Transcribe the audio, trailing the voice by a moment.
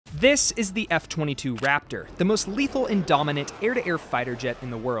This is the F-22 Raptor, the most lethal and dominant air-to-air fighter jet in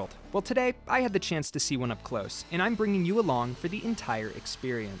the world. Well, today, I had the chance to see one up close, and I'm bringing you along for the entire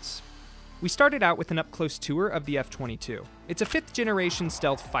experience. We started out with an up-close tour of the F-22. It's a fifth-generation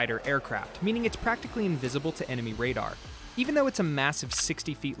stealth fighter aircraft, meaning it's practically invisible to enemy radar. Even though it's a massive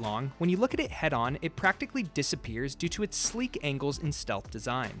 60 feet long, when you look at it head-on, it practically disappears due to its sleek angles and stealth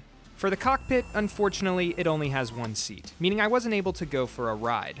design. For the cockpit, unfortunately, it only has one seat, meaning I wasn't able to go for a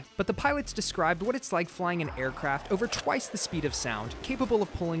ride. But the pilots described what it's like flying an aircraft over twice the speed of sound, capable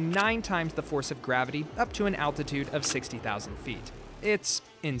of pulling 9 times the force of gravity up to an altitude of 60,000 feet. It's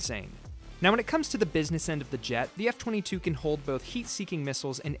insane. Now when it comes to the business end of the jet, the F-22 can hold both heat-seeking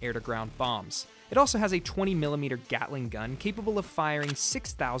missiles and air-to-ground bombs. It also has a 20mm Gatling gun capable of firing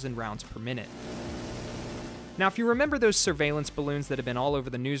 6,000 rounds per minute. Now, if you remember those surveillance balloons that have been all over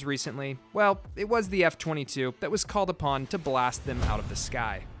the news recently, well, it was the F-22 that was called upon to blast them out of the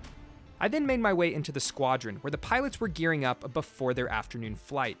sky. I then made my way into the squadron, where the pilots were gearing up before their afternoon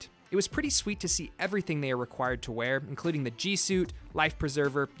flight. It was pretty sweet to see everything they are required to wear, including the G-suit, life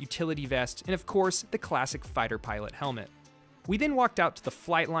preserver, utility vest, and of course, the classic fighter pilot helmet. We then walked out to the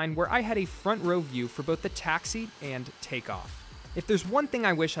flight line, where I had a front row view for both the taxi and takeoff. If there's one thing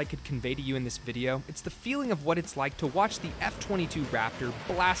I wish I could convey to you in this video, it's the feeling of what it's like to watch the F-22 Raptor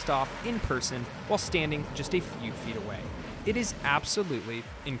blast off in person while standing just a few feet away. It is absolutely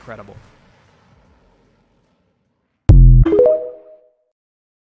incredible.